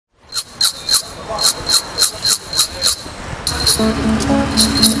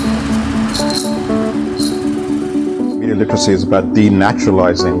Media literacy is about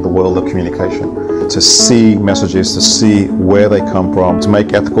denaturalizing the world of communication, to see messages, to see where they come from, to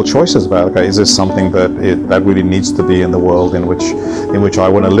make ethical choices about, okay, is this something that really needs to be in the world in which I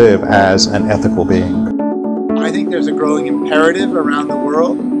want to live as an ethical being? I think there's a growing imperative around the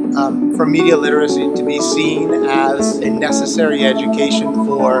world for media literacy to be seen as a necessary education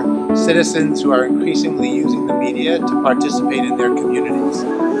for citizens who are increasingly using the media to participate in their communities.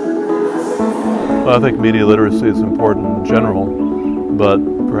 Well, I think media literacy is important in general, but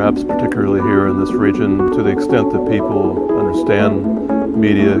perhaps particularly here in this region, to the extent that people understand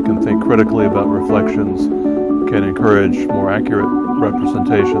media, can think critically about reflections, can encourage more accurate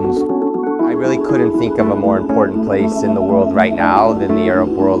representations. I really couldn't think of a more important place in the world right now than the Arab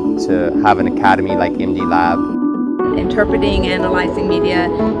world to have an academy like Mdlab. Interpreting, analyzing media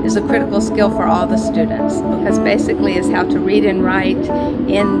is a critical skill for all the students, because basically it's how to read and write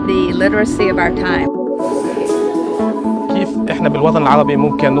in the literacy of our time. كيف احنا بالوطن العربي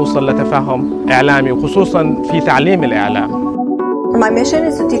ممكن نوصل لتفاهم إعلامي وخصوصا في تعليم الإعلام. My mission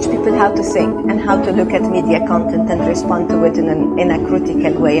is to teach people how to think and how to look at media content and respond to it in a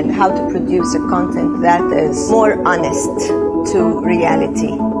critical way, and how to produce a content that is more honest to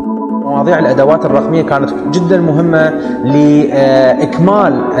reality. مواضيع الأدوات الرقمية كانت جدا مهمة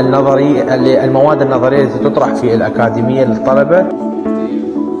لإكمال المواد النظرية التي تطرح في الأكاديمية للطلبة.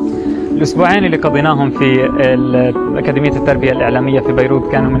 الأسبوعين اللي قضيناهم في أكاديمية التربية الإعلامية في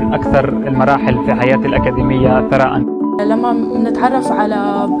بيروت كانوا من أكثر المراحل في حياتي الأكاديمية ثراء. لما نتعرف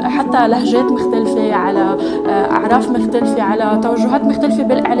على حتى لهجات مختلفة، على أعراف مختلفة، على توجهات مختلفة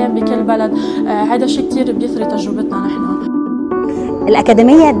بالإعلام بكل بلد، هذا شيء كتير بيثري تجربتنا نحن.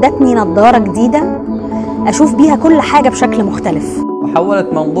 الأكاديمية ادتني نظارة جديدة أشوف بيها كل حاجة بشكل مختلف.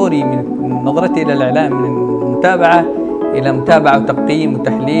 وحولت منظوري من نظرتي إلى الإعلام من متابعة إلى متابعة وتقييم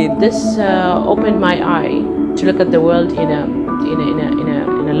وتحليل. This opened my eye to look at the world in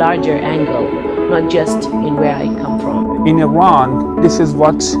a larger angle, not just in where I come from. In Iran, this is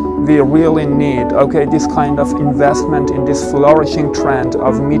what we really need, okay, this kind of investment in this flourishing trend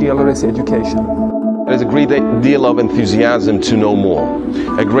of media literacy education. There's a great deal of enthusiasm to know more,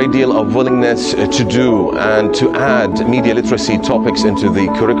 a great deal of willingness to do and to add media literacy topics into the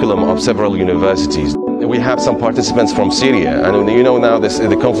curriculum of several universities. We have some participants from Syria, and you know now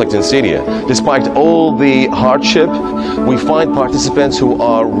the conflict in Syria. Despite all the hardship, we find participants who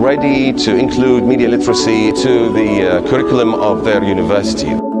are ready to include media literacy to the curriculum of their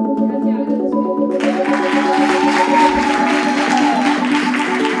university.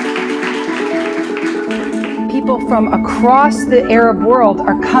 People from across the Arab world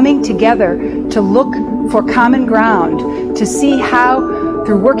are coming together to look for common ground, to see how,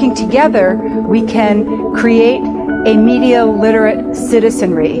 through working together, we can create a media literate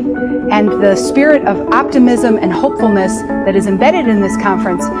citizenry. And the spirit of optimism and hopefulness that is embedded in this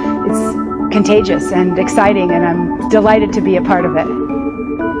conference, it's contagious and exciting, and I'm delighted to be a part of it.